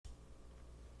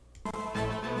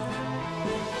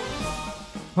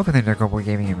Welcome to Eurocom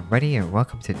Gaming, everybody, and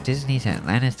welcome to Disney's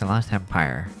Atlantis: The Lost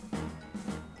Empire.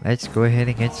 Let's go ahead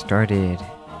and get started.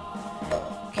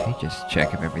 Okay, just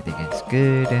check if everything is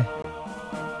good.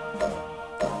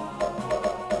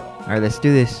 Alright, let's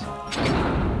do this.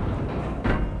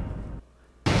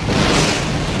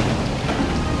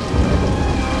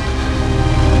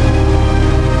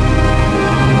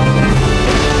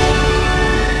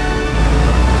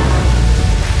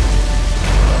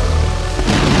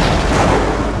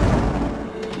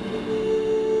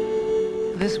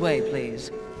 This way,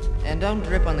 please. And don't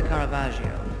drip on the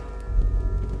Caravaggio.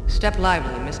 Step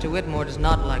lively. Mr. Whitmore does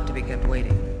not like to be kept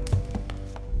waiting.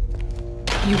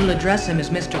 You will address him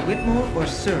as Mr. Whitmore or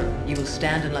Sir. You will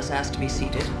stand unless asked to be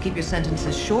seated. Keep your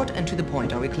sentences short and to the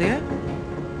point. Are we clear?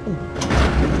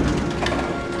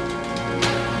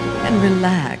 And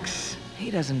relax. He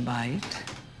doesn't bite.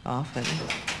 Often.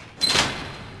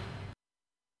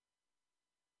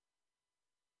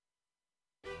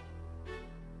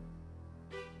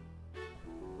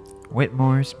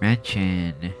 Whitmore's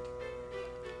Mansion.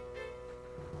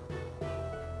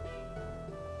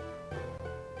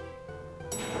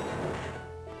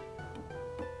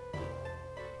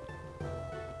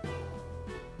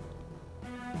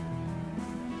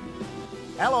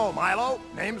 Hello, Milo.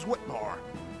 Name's Whitmore.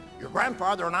 Your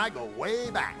grandfather and I go way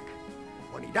back.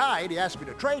 When he died, he asked me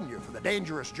to train you for the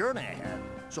dangerous journey ahead.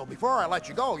 So before I let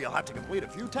you go, you'll have to complete a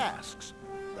few tasks.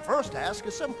 The first task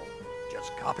is simple.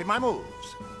 Just copy my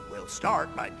moves. We'll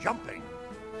start by jumping.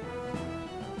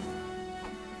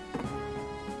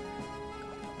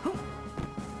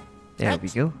 There we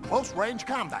go. Close range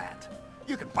combat.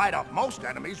 You can fight off most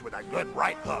enemies with a good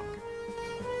right hook.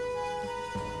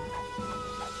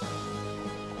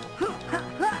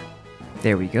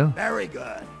 There we go. Very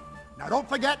good. Now don't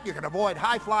forget you can avoid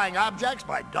high-flying objects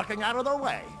by ducking out of their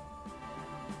way.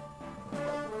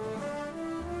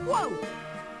 Whoa!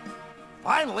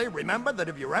 Finally, remember that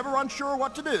if you're ever unsure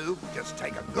what to do, just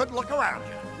take a good look around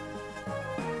you.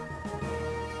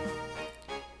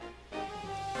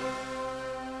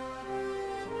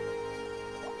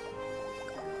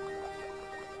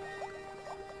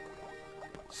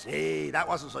 See, that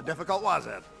wasn't so difficult, was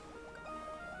it?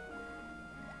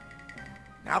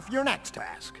 Now for your next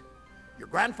task. Your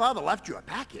grandfather left you a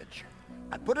package.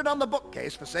 I put it on the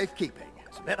bookcase for safekeeping.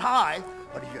 It's a bit high,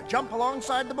 but if you jump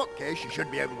alongside the bookcase, you should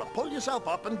be able to pull yourself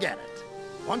up and get it.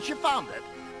 Once you found it,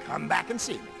 come back and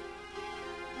see me.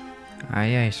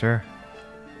 Aye, aye, sir.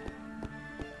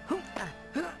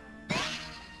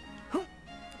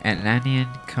 Atlantean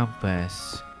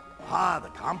compass. Ah, the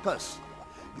compass.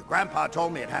 Your grandpa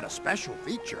told me it had a special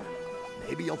feature.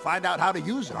 Maybe you'll find out how to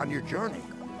use it on your journey.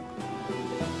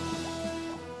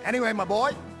 Anyway, my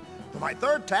boy, for my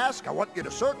third task, I want you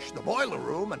to search the boiler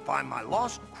room and find my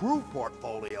lost crew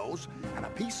portfolios and a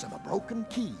piece of a broken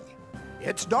key.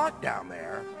 It's dark down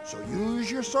there, so use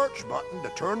your search button to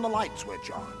turn the light switch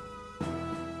on.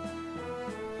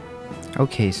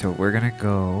 Okay, so we're gonna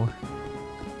go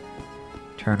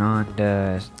turn on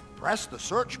the... Press the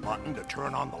search button to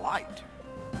turn on the light.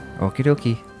 Okie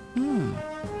dokie.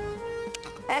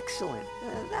 Excellent.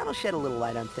 That'll shed a little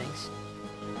light on things.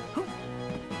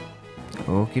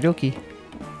 Okie dokie.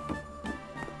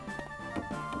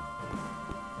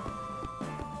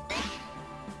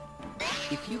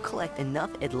 If you collect enough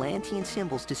Atlantean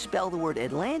symbols to spell the word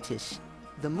Atlantis,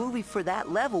 the movie for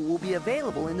that level will be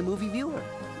available in the movie viewer.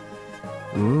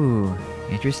 Ooh,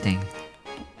 interesting.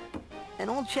 An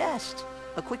old chest.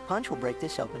 A quick punch will break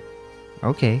this open.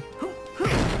 Okay.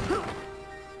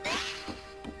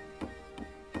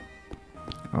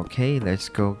 Okay, let's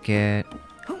go get...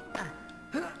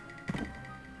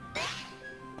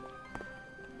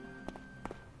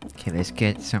 Okay, let's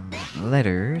get some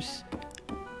letters.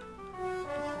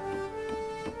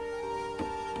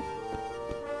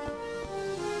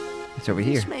 It's over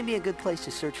here. This may be a good place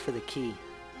to search for the key.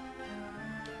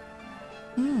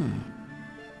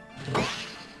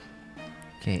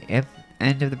 Okay,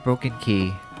 end of the broken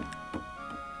key.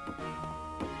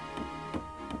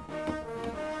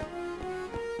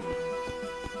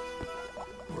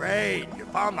 Great, you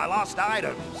found my lost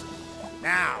items.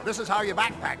 Now, this is how your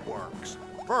backpack works.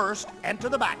 First, enter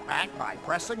the backpack by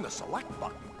pressing the select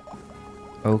button.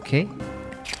 Okay.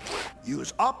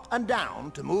 Use up and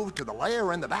down to move to the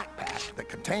layer in the backpack that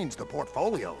contains the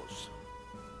portfolios.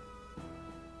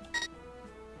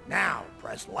 Now,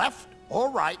 press left or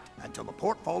right until the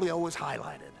portfolio is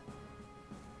highlighted.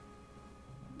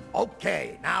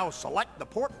 Okay, now select the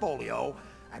portfolio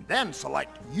and then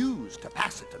select Use to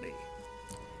pass it to me.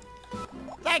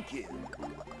 Thank you.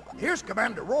 Here's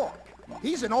Commander Rourke.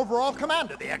 He's in overall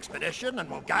command of the expedition and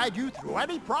will guide you through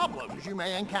any problems you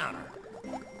may encounter.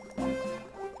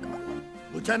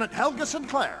 Lieutenant Helga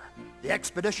Sinclair, the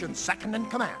expedition's second in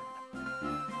command.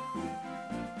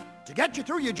 To get you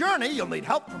through your journey, you'll need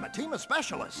help from a team of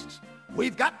specialists.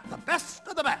 We've got the best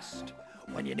of the best.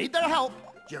 When you need their help,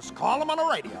 just call them on a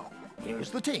radio.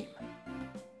 Here's the team.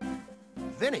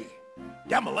 Vinny,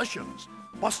 demolitions.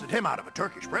 Busted him out of a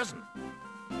Turkish prison.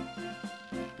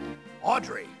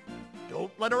 Audrey,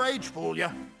 don't let her age fool you.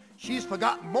 She's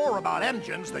forgotten more about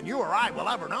engines than you or I will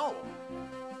ever know.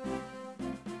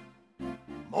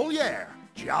 Moliere,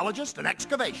 geologist and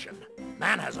excavation.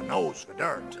 Man has a nose for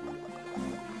dirt.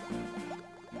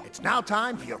 It's now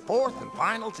time for your fourth and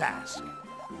final task.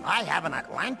 I have an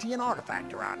Atlantean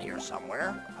artifact around here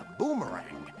somewhere, a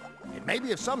boomerang. It may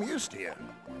be of some use to you.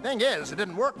 Thing is, it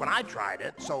didn't work when I tried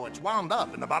it, so it's wound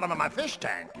up in the bottom of my fish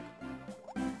tank.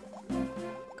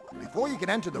 Before you can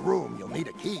enter the room, you'll need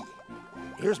a key.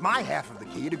 Here's my half of the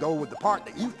key to go with the part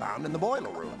that you found in the boiler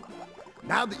room.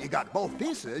 Now that you got both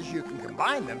pieces, you can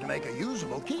combine them to make a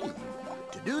usable key.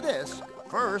 To do this,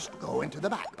 first go into the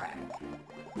backpack.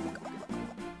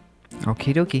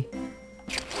 Okie dokie.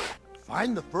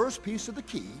 Find the first piece of the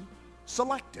key,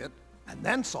 select it, and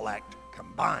then select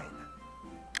Combine.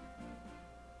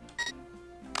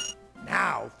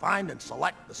 Now find and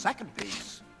select the second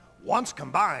piece. Once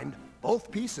combined, both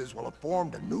pieces will have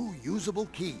formed a new usable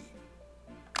key.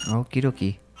 Okie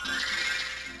dokie.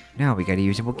 Now we got a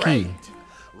usable key. Great.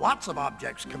 Lots of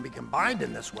objects can be combined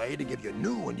in this way to give you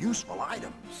new and useful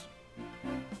items.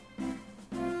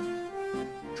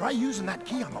 Try using that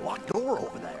key on the locked door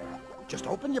over there. Just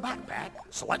open your backpack,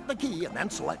 select the key, and then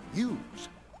select Use.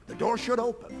 The door should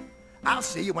open. I'll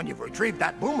see you when you've retrieved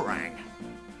that boomerang.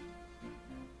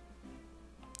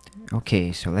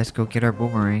 Okay, so let's go get our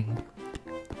boomerang.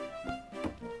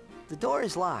 The door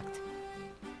is locked.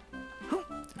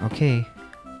 Okay.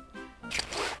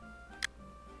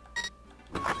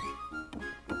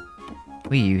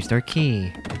 We used our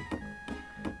key.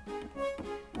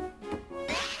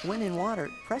 When in water,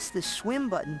 press the swim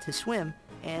button to swim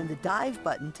and the dive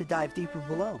button to dive deeper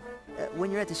below.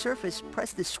 When you're at the surface,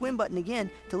 press the swim button again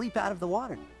to leap out of the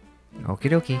water. Okie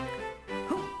dokie.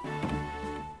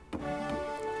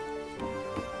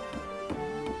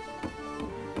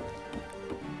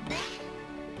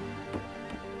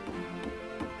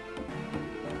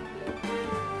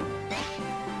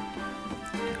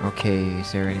 Okay,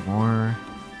 is there any more?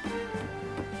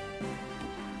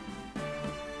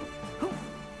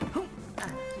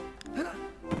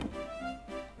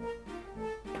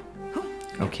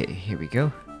 Okay, here we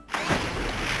go.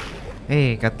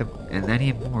 Hey, got the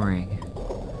Atlantean boomerang.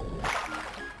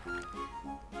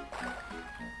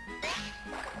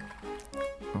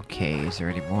 Okay, is there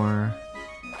any more?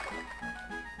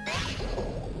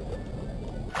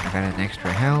 I got an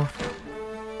extra health.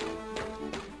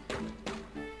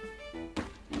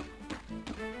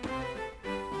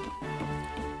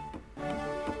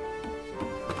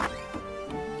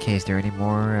 Okay, is there any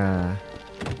more,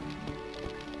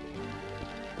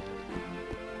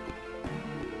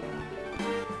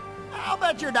 I'll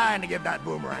bet you're dying to give that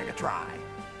boomerang a try.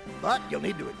 But you'll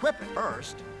need to equip it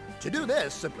first. To do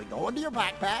this, simply go into your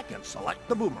backpack and select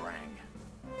the boomerang.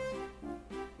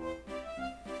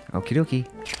 Okie dokie.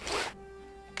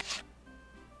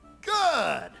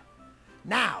 Good!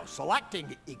 Now,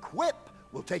 selecting Equip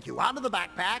will take you out of the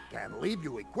backpack and leave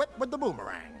you equipped with the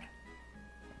boomerang.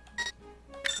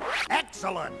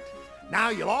 Excellent! Now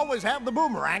you'll always have the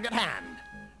boomerang at hand.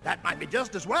 That might be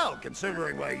just as well,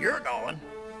 considering where you're going.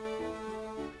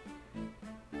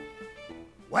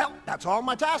 Well, that's all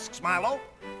my tasks, Milo.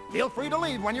 Feel free to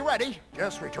leave when you're ready.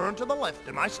 Just return to the lift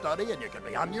in my study and you can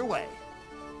be on your way.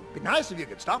 Be nice if you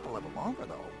could stop a little longer,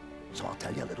 though. So I'll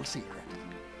tell you a little secret.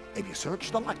 If you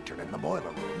search the lectern in the boiler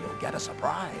room, you'll get a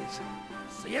surprise.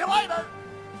 See you later!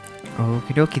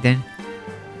 Okie dokie then.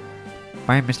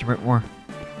 Bye, Mr. Whitmore.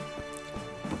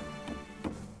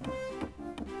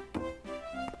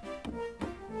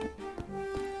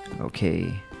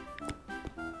 Okay.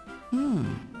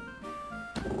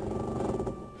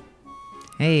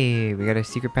 Hey, we got a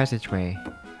secret passageway.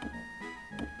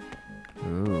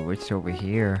 Ooh, what's over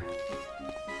here?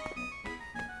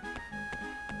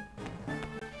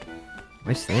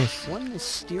 What's this? One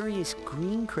mysterious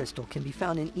green crystal can be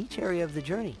found in each area of the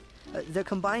journey. Their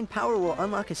combined power will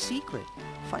unlock a secret.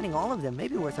 Finding all of them may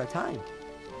be worth our time.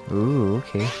 Ooh,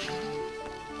 okay.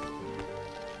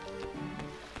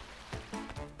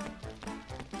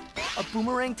 A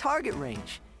boomerang target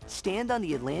range. Stand on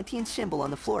the Atlantean symbol on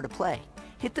the floor to play.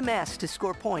 Hit the mask to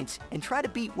score points and try to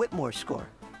beat Whitmore's score.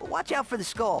 But watch out for the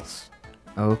skulls.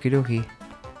 Okie dokie.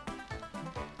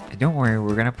 And don't worry,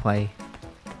 we're gonna play.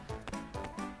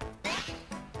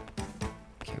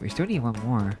 Okay, we still need one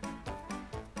more.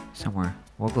 Somewhere.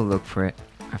 We'll go look for it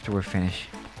after we're finished.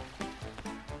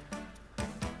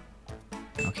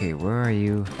 Okay, where are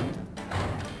you?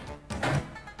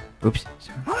 Oops.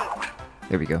 Sorry.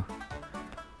 There we go.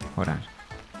 Hold on.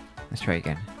 Let's try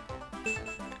again.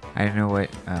 I don't know what,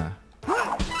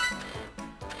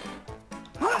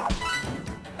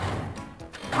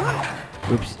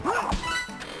 Oops.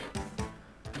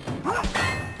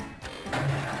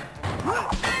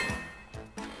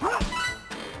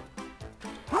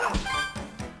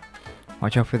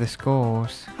 Watch out for the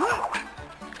skulls.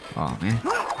 Oh man.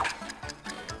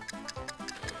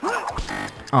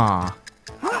 Aw.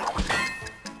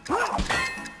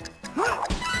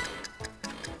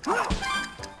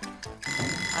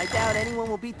 I doubt anyone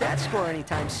will beat that score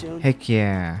anytime soon. Heck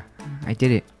yeah. I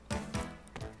did it.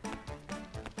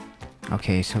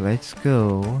 Okay, so let's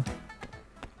go.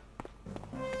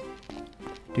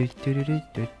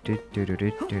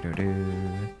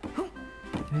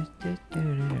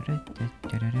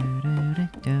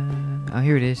 Oh,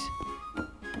 here it is.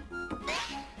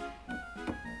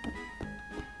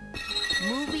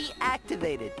 Movie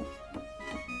activated.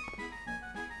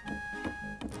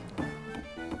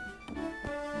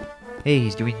 Hey,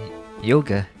 he's doing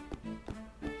yoga.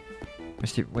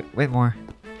 Mr. Whitmore,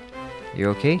 you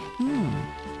okay?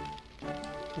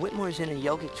 Whitmore's in a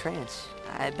yogic trance.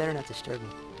 I better not disturb him.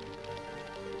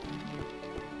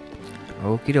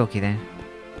 Okie dokie then.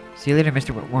 See you later, Mr.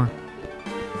 Whitmore.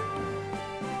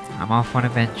 I'm off on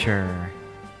adventure.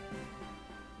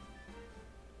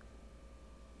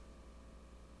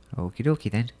 Okie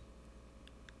dokie then.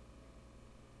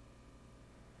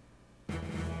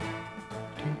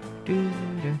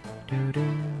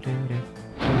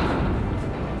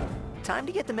 Time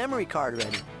to get the memory card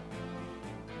ready.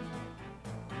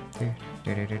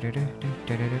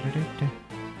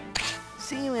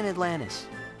 See you in Atlantis.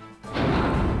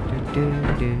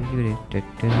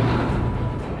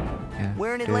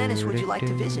 Where in Atlantis would you like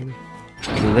to visit?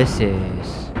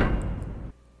 Ulysses.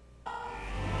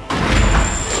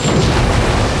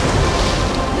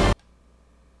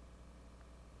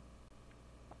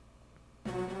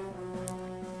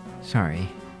 Sorry.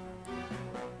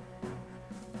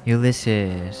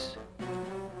 Ulysses.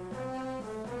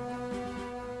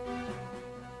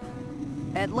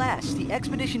 At last, the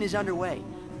expedition is underway.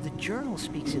 The journal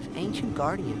speaks of ancient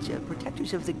guardians,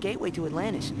 protectors of the gateway to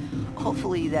Atlantis.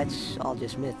 Hopefully that's all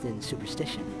just myth and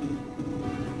superstition.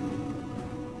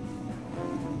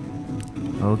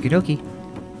 Okie dokie.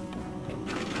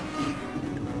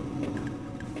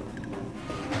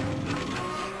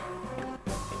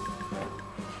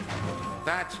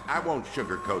 I won't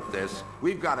sugarcoat this.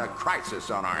 We've got a crisis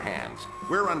on our hands.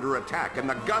 We're under attack and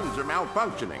the guns are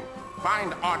malfunctioning.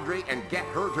 Find Audrey and get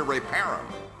her to repair them.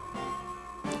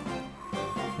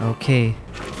 Okay.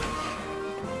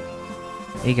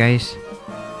 Hey guys.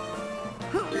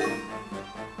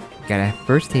 Got a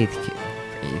first aid kit.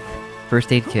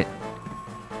 First aid kit.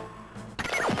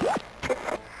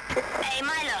 Hey,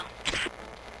 Milo.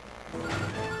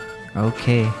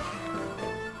 Okay.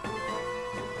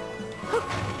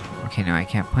 Okay, no, I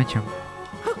can't punch him.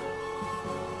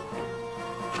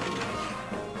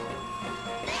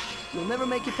 You'll never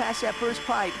make it past that first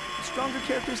pipe. Stronger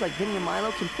characters like Vinny and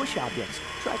Milo can push objects.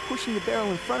 Try pushing the barrel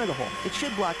in front of the hole. It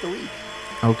should block the leak.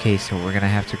 Okay, so we're gonna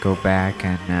have to go back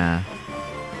and,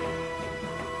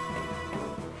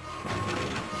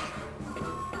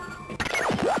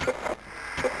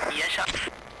 Yes, sir.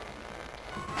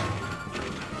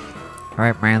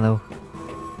 Alright, Milo.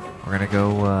 We're gonna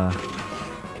go,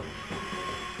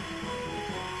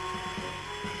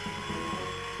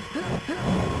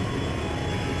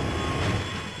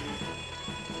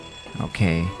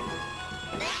 Okay.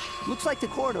 Looks like the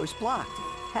corridor's blocked.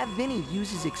 Have Vinny use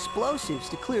his explosives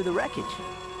to clear the wreckage.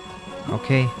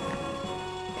 Okay.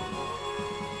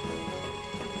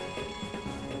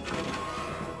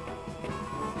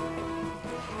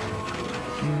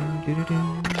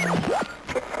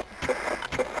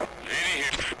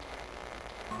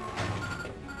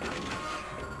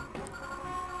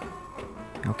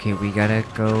 Okay, we gotta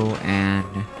go and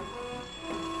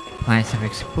plant some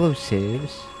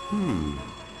explosives.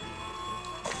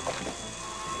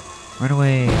 Run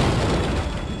away.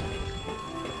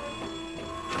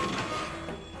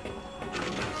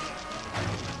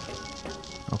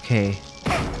 Okay.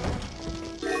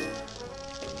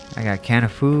 I got a can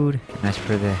of food, and that's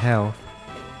for the health.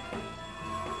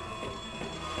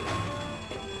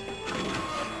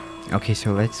 Okay,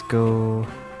 so let's go.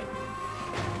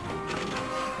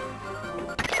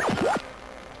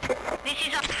 This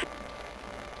is a...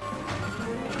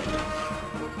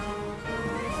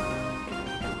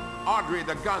 Audrey,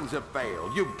 the guns have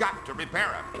failed. You've got to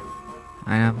repair them.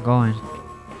 I'm going.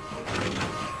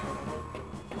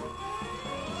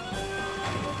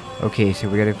 Okay, so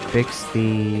we gotta fix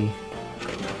the...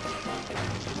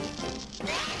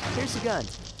 Here's the gun.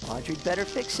 Audrey'd better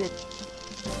fix it.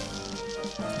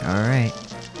 Alright.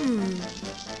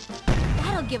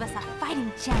 That'll give us a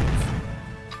fighting chance.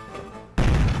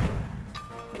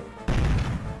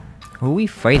 Who are we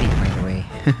fighting, by the way?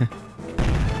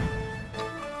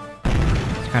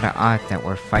 It's kinda odd that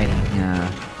we're fighting,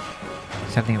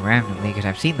 something randomly, because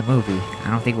I've seen the movie. I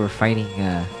don't think we're fighting,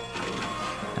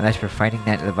 unless we're fighting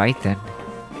that Leviathan.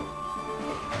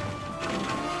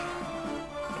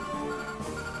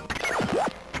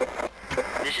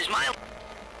 This is my...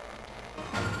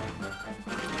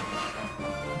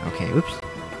 Okay, oops.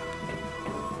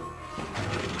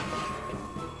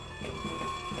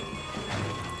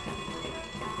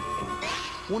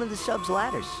 One of the sub's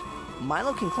ladders.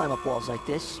 Milo can climb up walls like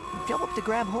this. Jump up to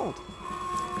grab hold.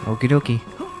 Okie dokie.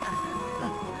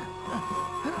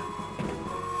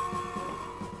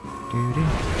 Doo-doo.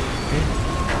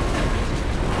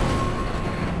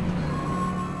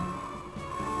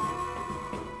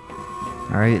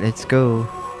 Alright, let's go.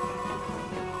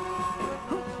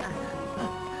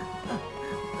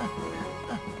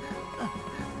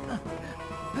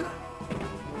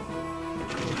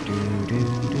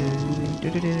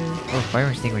 Oh, fire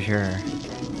extinguisher.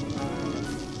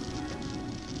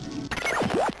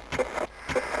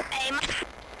 Hey,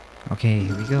 Okay,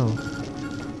 here we go.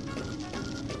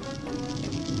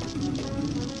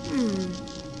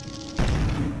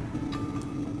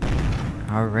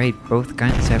 Alright, both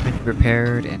guns have been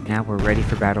repaired, and now we're ready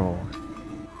for battle.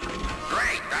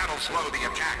 Great, that'll slow the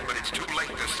attack, but it's too late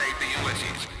to save the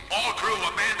Ulysses. All crew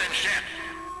abandon ship.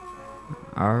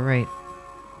 Alright.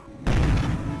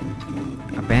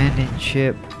 Abandoned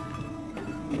ship.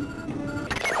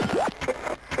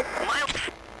 my...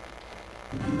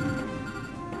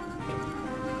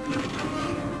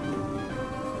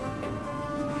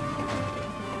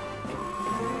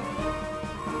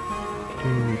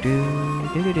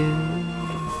 Doo-doo-doo-doo-doo.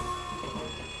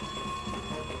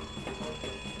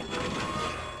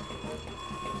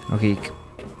 Okay,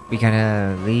 we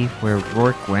gotta leave where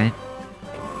Rourke went.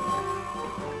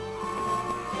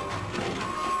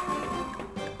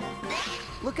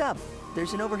 Look up.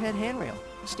 There's an overhead handrail.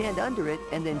 Stand under it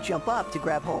and then jump up to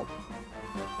grab hold.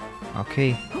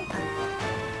 Okay.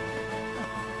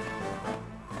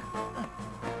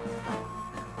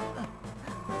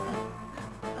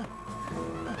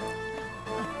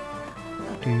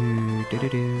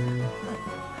 Do-do-do-do.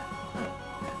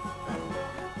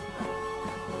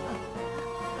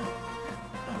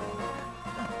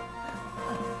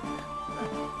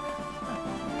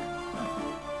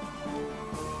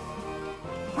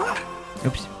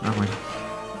 Oops, wrong one.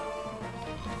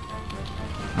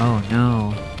 Oh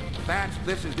no.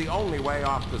 This is the only way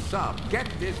off the sub. Get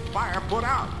this fire put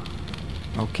out.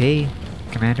 Okay,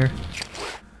 Commander.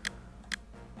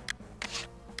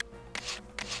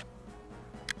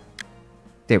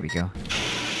 There we go.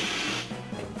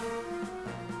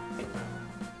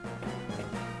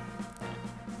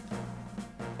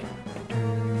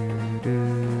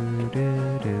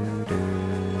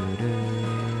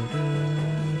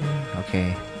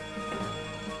 Okay.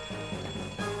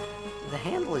 The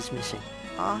handle is missing.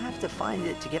 I'll have to find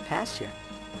it to get past here.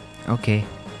 Okay.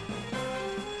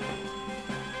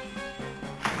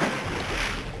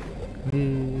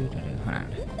 Hold on.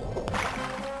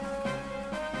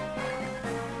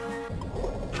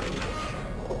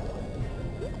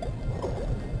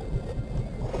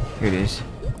 Here it is.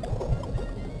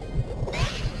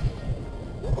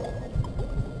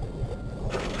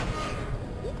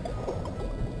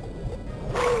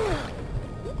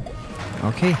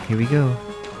 Okay, here we go.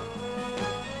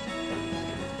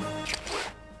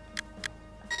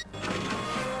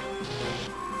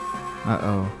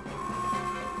 Uh-oh.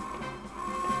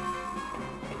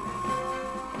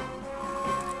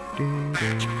 The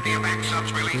evac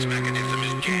sub's release mechanism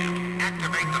is jammed.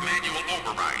 Activate the manual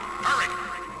override. Hurry!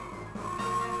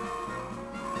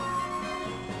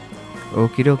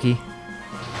 Okie dokie.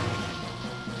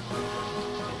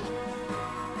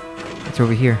 It's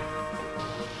over here.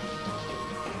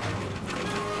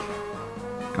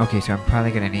 Okay, so I'm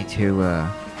probably gonna need to,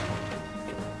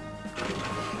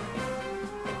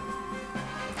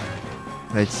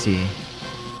 let's see.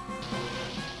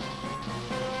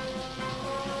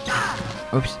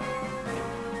 Oops.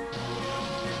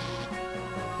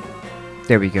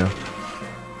 There we go.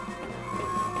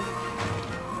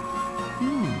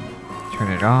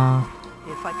 turn it off.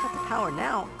 If I cut the power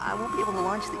now, I won't be able to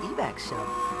launch the evac cell.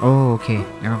 Oh, okay.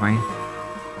 Never mind.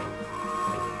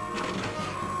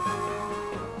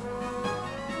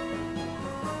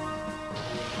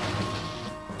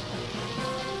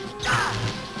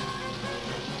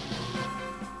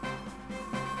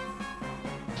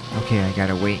 Okay, I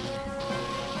gotta wait.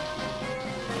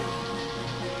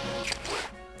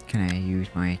 Can I use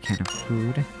my can of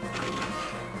food?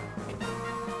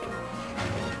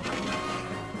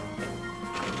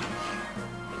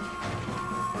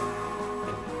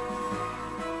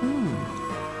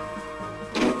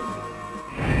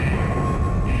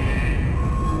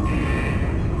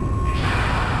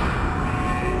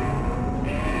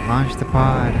 Launch the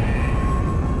pod.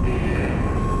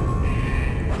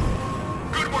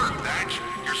 Good work, Thatch.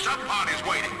 Your sub-pod is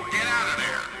waiting. Get out of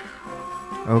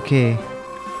there. Okay.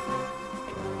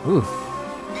 Ooh.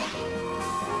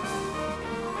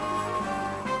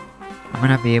 I'm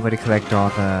gonna be able to collect all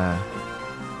the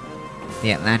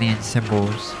Atlantean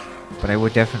symbols, but I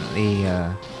would definitely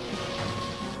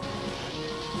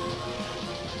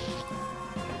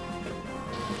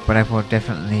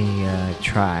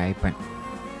try, but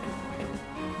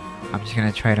I'm just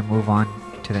gonna try to move on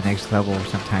to the next level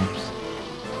sometimes.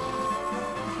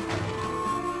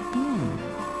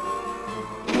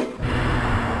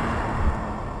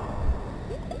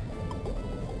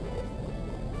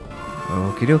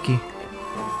 Okie dokie.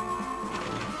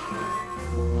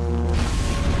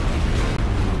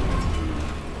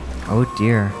 Oh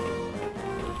dear.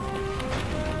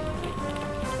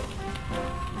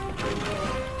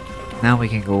 Now we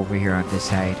can go over here on this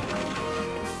side.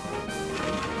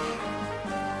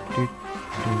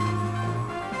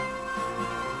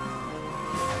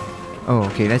 Oh,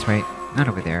 okay, that's right. Not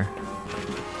over there.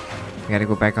 We gotta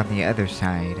go back on the other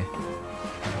side.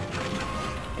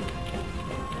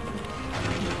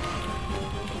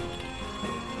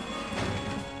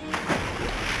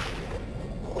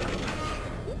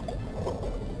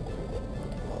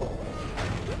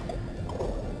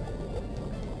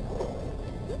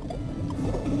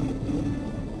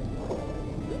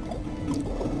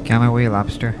 Get out of my way,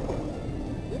 lobster.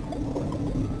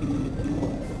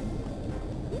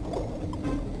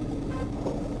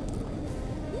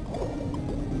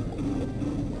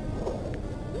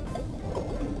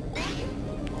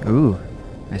 Ooh,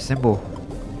 a symbol.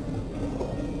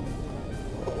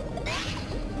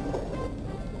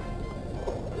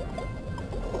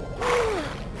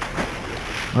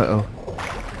 Uh-oh.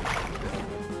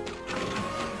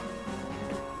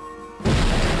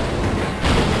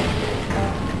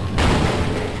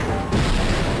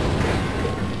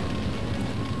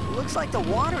 Looks like the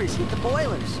water has hit the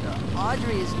boilers.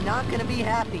 Audrey is not gonna be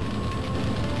happy.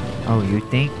 Oh, you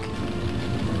think?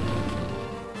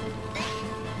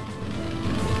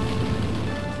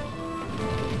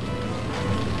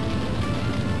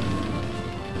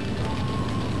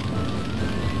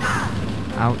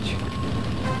 Ouch.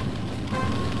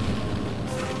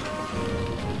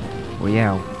 Well,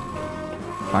 yeah.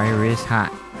 Fire is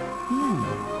hot.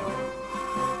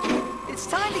 It's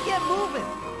time to get moving.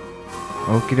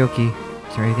 Okie dokie.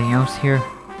 Is there anything else here?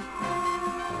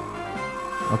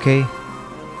 Okay.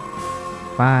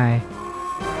 Bye.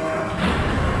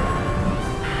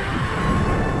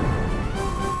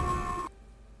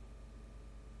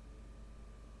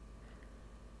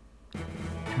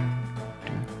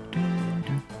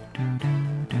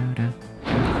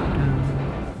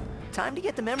 Time to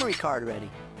get the memory card ready.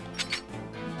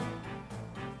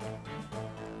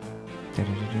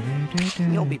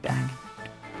 You'll be back.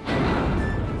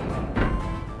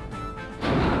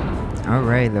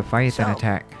 Alright, the fight's So, an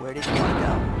attack. where did you want to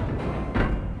go?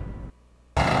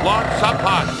 Launch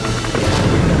sub-pod.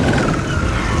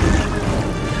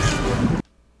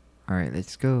 Alright,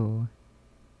 let's go.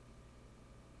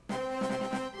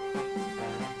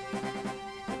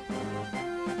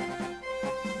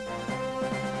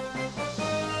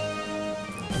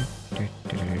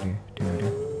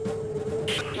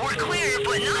 We're clear,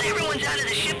 but not everyone's out of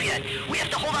the ship yet. We have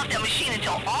to hold off that machine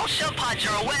until all sub-pods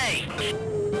are away.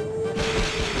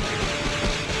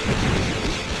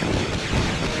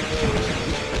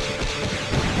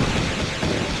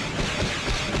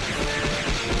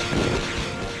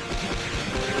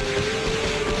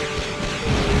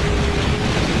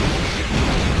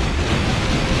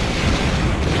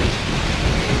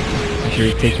 Make sure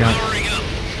you take out. Powering up.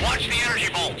 Watch the energy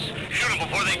bolts. Shoot them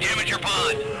before they damage your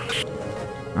pod.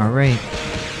 Alright.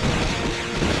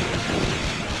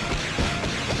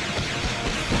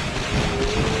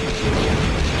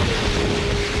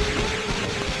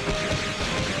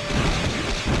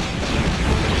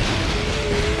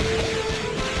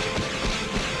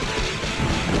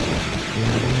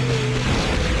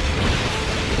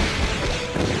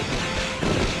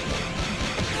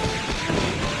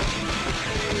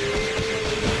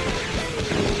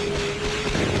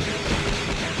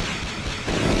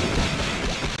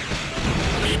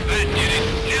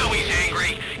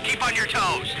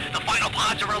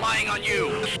 Shoutpods are relying on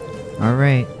you.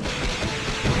 Alright.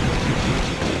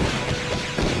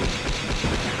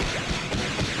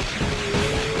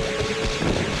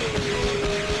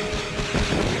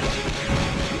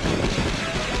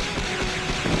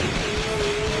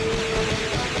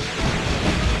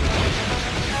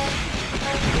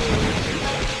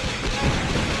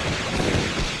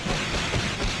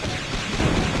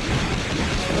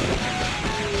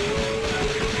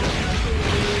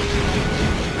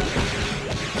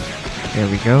 There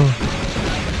we go.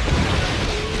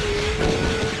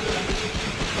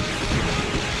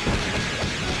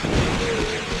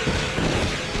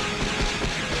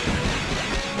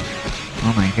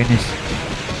 Oh my goodness.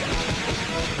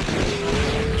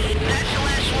 That's the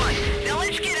last one. Now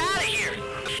let's get out of here.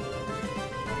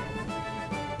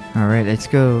 Alright, let's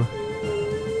go.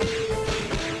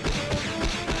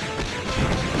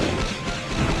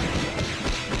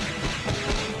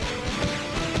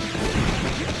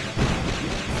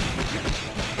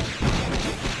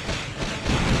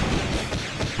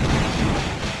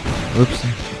 Oops.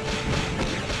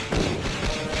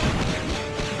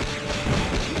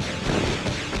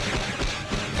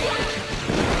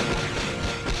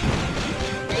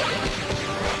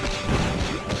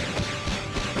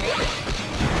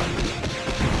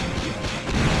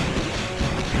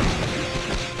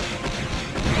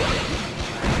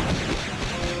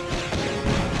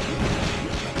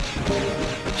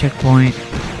 Checkpoint.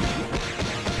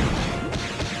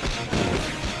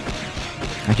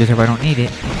 I just hope I don't need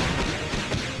it.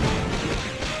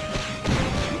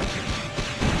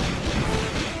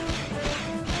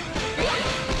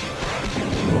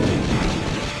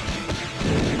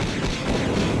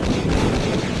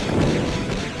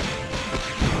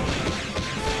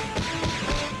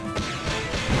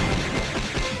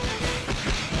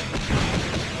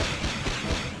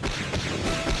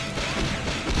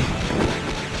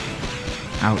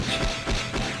 Ouch.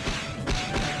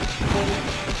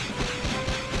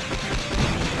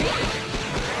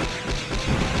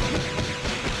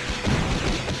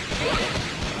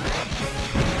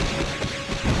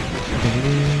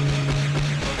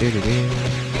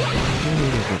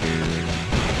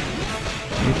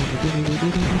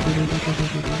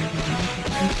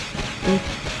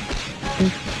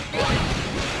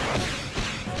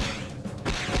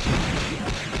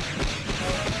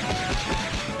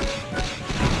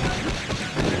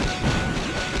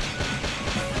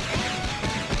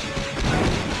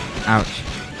 Ouch.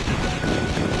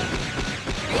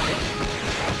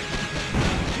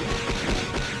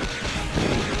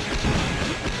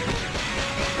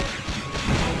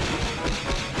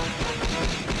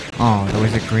 Oh, there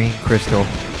was a green crystal.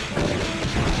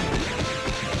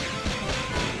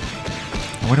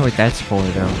 I wonder what that's for,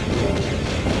 though.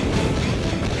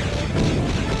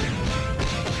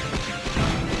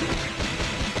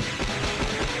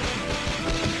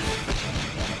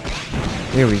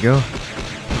 There we go.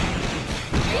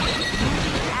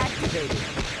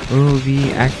 Ooh,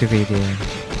 be activated.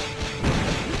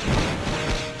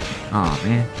 Aw,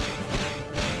 man.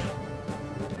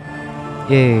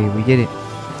 Yay, we did it.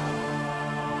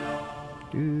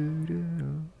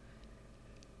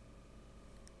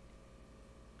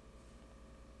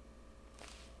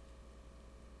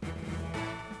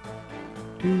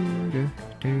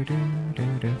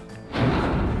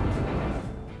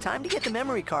 Time to get the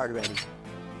memory card ready.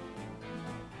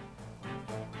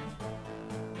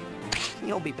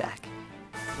 You'll be back.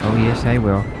 Oh, yes, I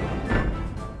will.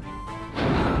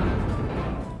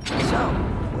 So,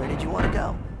 where did you want to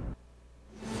go?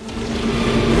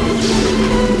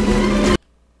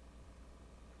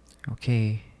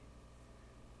 Okay.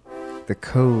 The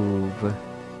Cove.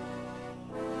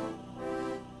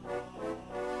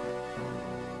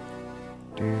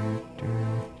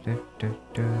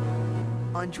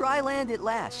 On dry land at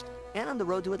last, and on the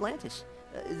road to Atlantis.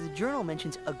 The journal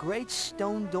mentions a great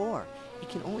stone door. It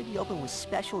can only be opened with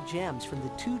special gems from the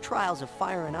 2 trials of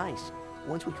fire and ice.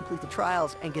 Once we complete the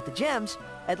trials and get the gems,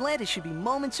 Atlantis should be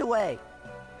moments away.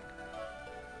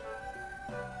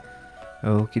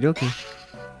 Okie dokie.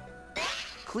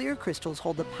 Clear crystals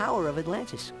hold the power of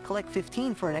Atlantis. Collect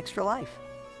 15 for an extra life.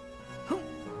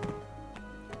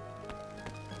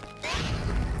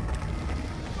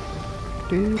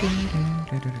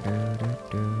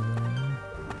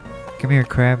 Come here,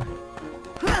 crab.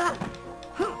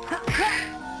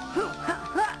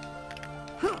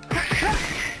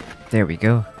 There we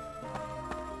go.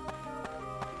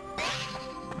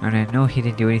 And I know he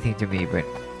didn't do anything to me, but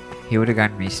he would have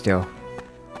gotten me still.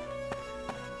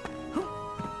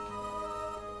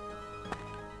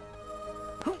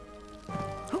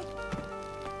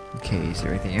 Okay, is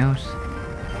there anything else?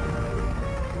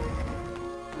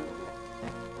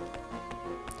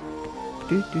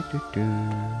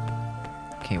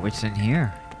 Okay, what's in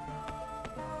here?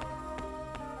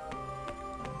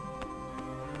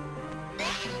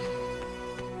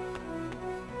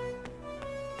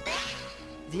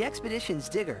 The expedition's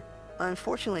digger.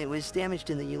 Unfortunately, it was damaged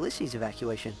in the Ulysses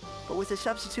evacuation. But with a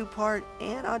substitute part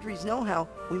and Audrey's know-how,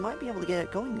 we might be able to get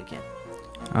it going again.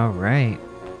 Alright.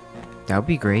 That would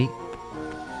be great.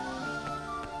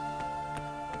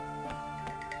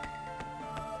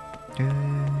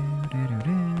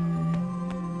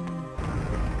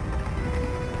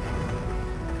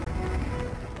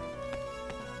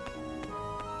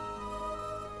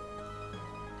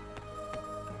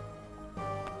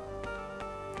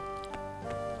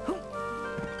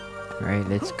 Alright,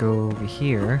 let's go over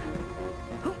here.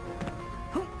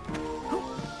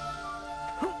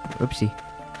 Oopsie.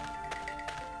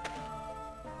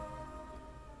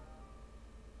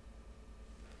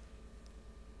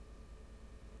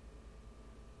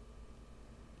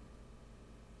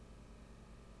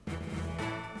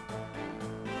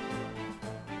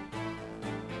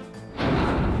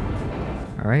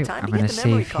 Alright, Time I'm to get gonna the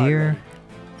memory save card here. ready.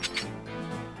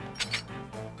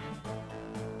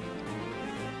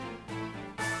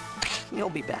 You'll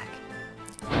be back.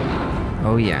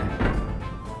 Oh yeah.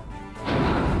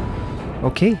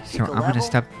 Okay, so Pick a I'm gonna level,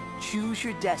 stop. Choose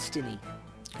your destiny.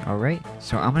 Alright,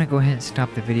 so I'm gonna go ahead and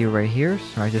stop the video right here.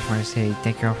 So I just want to say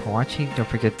thank you all for watching. Don't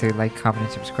forget to like, comment,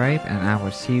 and subscribe. And I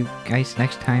will see you guys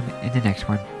next time in the next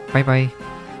one. Bye bye.